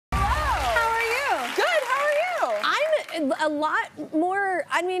a lot more.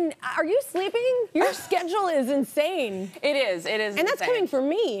 I mean, are you sleeping? Your schedule is insane. It is. It is. And that's coming from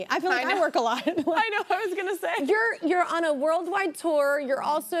me. I feel like I work a lot. I know. I was gonna say. You're on a worldwide tour. You're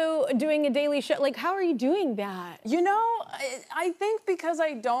also doing a daily show. Like, how are you doing that? You know, I think because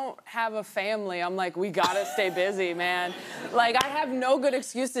I don't have a family, I'm like, we gotta stay busy, man. Like, I have no good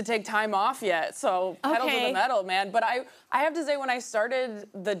excuse to take time off yet. So pedal to the metal, man. But I have to say, when I started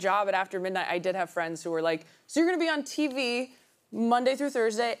the job at After Midnight, I did have friends who were like, so you're gonna be on TV Monday through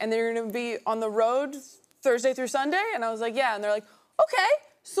Thursday, and then you're gonna be on the road Thursday through Sunday? And I was like, yeah. And they're like, okay,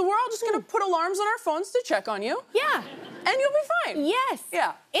 so we're all just gonna put alarms on our phones to check on you. Yeah. And you'll be fine. Yes.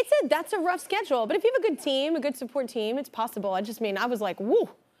 Yeah. That's a rough schedule, but if you have a good team, a good support team, it's possible. I was like, woo.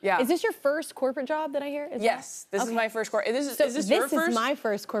 Yeah. Is this your first corporate job that I hear? Yes, this is my first corporate. Is this your first? This is my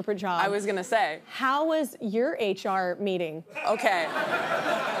first corporate job. I was gonna say. How was your HR meeting? Okay.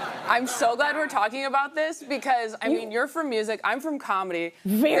 I'm so glad we're talking about this because, I mean, you're from music, I'm from comedy.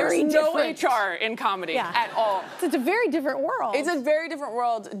 Very different. There's no HR in comedy at all. It's a very different world. It's a very different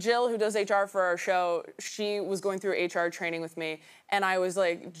world. Jill, who does HR for our show, she was going through HR training with me, and I was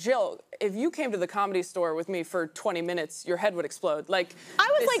like, Jill, if you came to the Comedy Store with me for 20 minutes, your head would explode. Like, I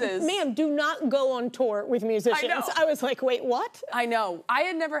was like, ma'am, do not go on tour with musicians. I was like, wait, what? I know. I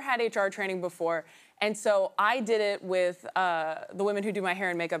had never had HR training before. And so I did it with the women who do my hair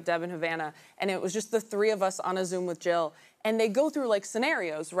and makeup, Deb and Havana, and it was just the three of us on a Zoom with Jill. And they go through like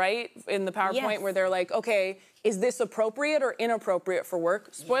scenarios, right, in the PowerPoint where they're like, okay, is this appropriate or inappropriate for work?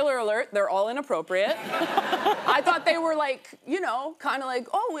 Spoiler alert, they're all inappropriate. I thought they were like, you know, kind of like,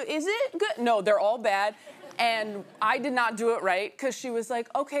 oh, is it good? No, they're all bad. And I did not do it right because she was like,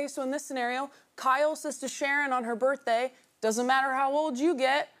 okay, so in this scenario, Kyle says to Sharon on her birthday, doesn't matter how old you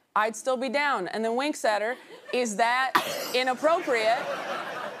get, I'd still be down. And then winks at her, is that inappropriate?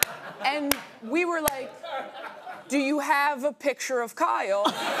 And we were like, do you have a picture of Kyle?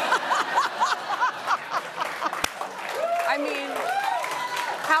 I mean,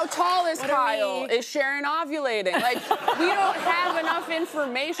 how tall is Kyle? Is Sharon ovulating? Like, we don't have enough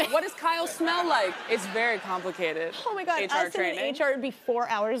information. What does Kyle smell like? It's very complicated. Oh my God, HR training. HR would be 4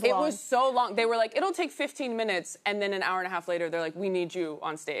 hours long. It was so long. They were like, it'll take 15 minutes, and then an hour and a half later, they're like, we need you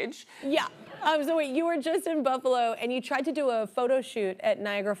on stage. Yeah. So wait, you were just in Buffalo, and you tried to do a photo shoot at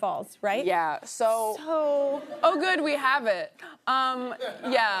Niagara Falls, right? Yeah, so oh good, we have it.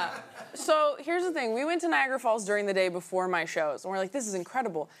 Yeah, so here's the thing. We went to Niagara Falls during the day before my shows, and we're like, this is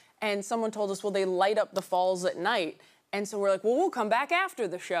incredible. And someone told us, well, they light up the falls at night. And so we're like, well, we'll come back after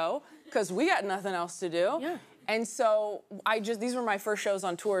the show, because we got nothing else to do. Yeah. And so these were my first shows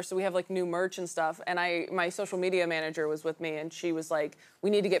on tour, so we have like new merch and stuff. And my social media manager was with me, and she was like, we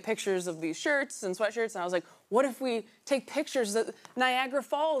need to get pictures of these shirts and sweatshirts. And I was like, what if we take pictures at Niagara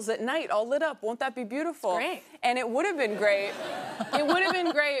Falls at night, all lit up? Won't that be beautiful? Great. And it would have been great. It would have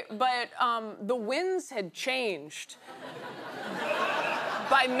been great, but the winds had changed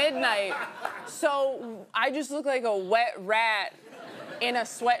by midnight. So I just looked like a wet rat in a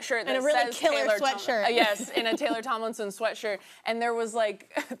sweatshirt that and a really says killer Taylor sweatshirt. Yes, in a Taylor Tomlinson sweatshirt. And there was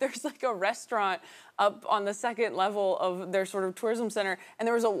like, there's like a restaurant up on the second level of their sort of tourism center, and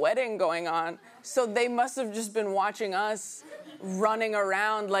there was a wedding going on. So they must have just been watching us running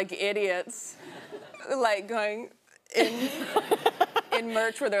around like idiots, like going in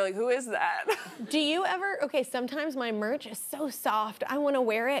merch where they're like, who is that? Do you ever, okay, sometimes my merch is so soft, I want to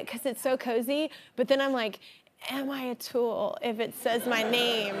wear it because it's so cozy, but then I'm like, am I a tool if it says my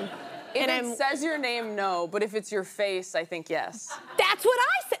name? If it says your name, no. But if it's your face, I think yes. That's what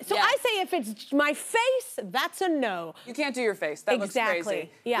I say. So I say if it's my face, that's a no. You can't do your face. That looks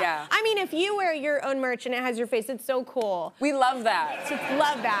crazy. Yeah. I mean, if you wear your own merch and it has your face, it's so cool. We love that. Just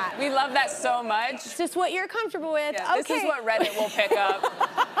love that. We love that so much. It's just what you're comfortable with. Yeah, okay. This is what Reddit will pick up.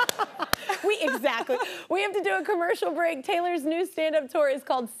 Exactly. We have to do a commercial break. Taylor's new stand-up tour is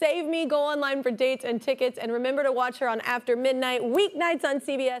called Save Me. Go online for dates and tickets. And remember to watch her on After Midnight, weeknights on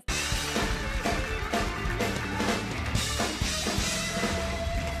CBS.